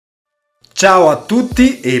Ciao a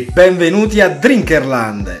tutti e benvenuti a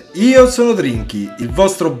Drinkerland! Io sono Drinky, il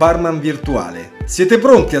vostro barman virtuale. Siete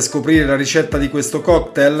pronti a scoprire la ricetta di questo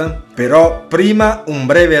cocktail? Però prima un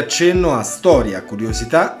breve accenno a storia,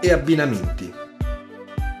 curiosità e abbinamenti.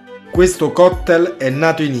 Questo cocktail è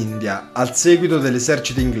nato in India al seguito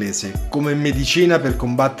dell'esercito inglese come medicina per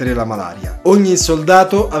combattere la malaria. Ogni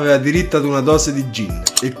soldato aveva diritto ad una dose di gin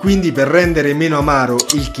e quindi per rendere meno amaro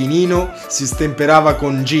il chinino si stemperava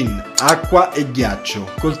con gin, acqua e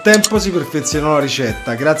ghiaccio. Col tempo si perfezionò la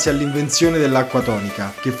ricetta grazie all'invenzione dell'acqua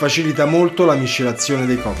tonica che facilita molto la miscelazione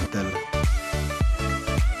dei cocktail.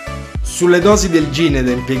 Sulle dosi del gin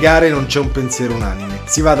da impiegare non c'è un pensiero unanime,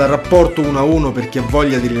 si va dal rapporto 1 a 1 per chi ha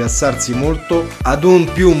voglia di rilassarsi molto, ad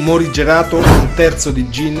un più morigerato 1/3 di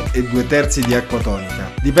gin e 2/3 di acqua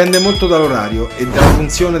tonica. Dipende molto dall'orario e dalla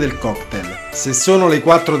funzione del cocktail. Se sono le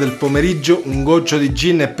 4 del pomeriggio un goccio di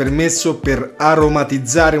gin è permesso per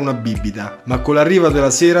aromatizzare una bibita, ma con l'arrivo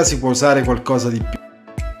della sera si può usare qualcosa di più.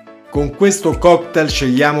 Con questo cocktail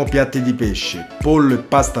scegliamo piatti di pesce, pollo e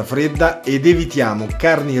pasta fredda ed evitiamo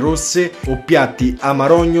carni rosse o piatti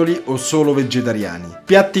amarognoli o solo vegetariani.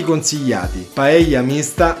 Piatti consigliati: paella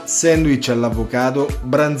mista, sandwich all'avocado,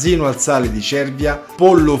 branzino al sale di cervia,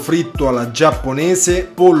 pollo fritto alla giapponese,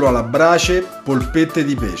 pollo alla brace, polpette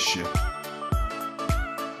di pesce.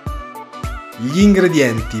 Gli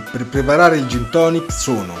ingredienti per preparare il gin tonic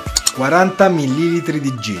sono 40 ml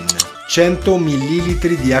di gin, 100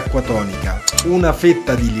 ml di acqua tonica, una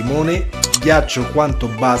fetta di limone, ghiaccio quanto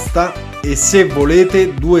basta e se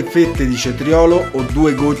volete 2 fette di cetriolo o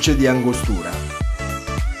 2 gocce di Angostura.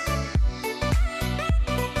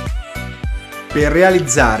 Per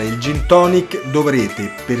realizzare il gin tonic dovrete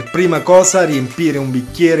per prima cosa riempire un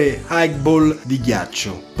bicchiere highball di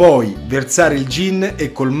ghiaccio, poi versare il gin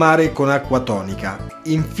e colmare con acqua tonica.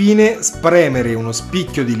 Infine spremere uno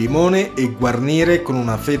spicchio di limone e guarnire con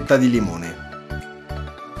una fetta di limone.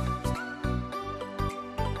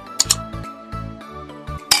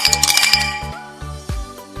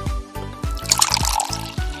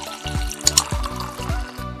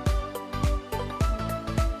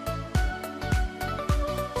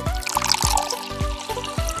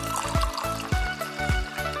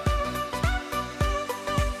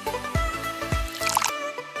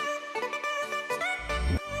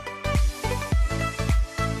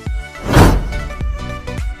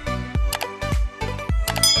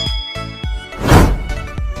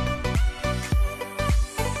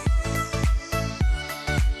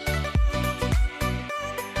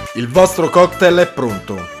 Il vostro cocktail è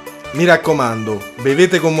pronto. Mi raccomando,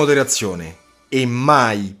 bevete con moderazione e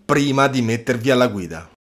mai prima di mettervi alla guida.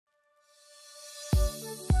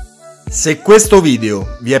 Se questo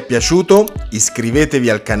video vi è piaciuto, iscrivetevi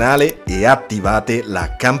al canale e attivate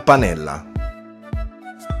la campanella.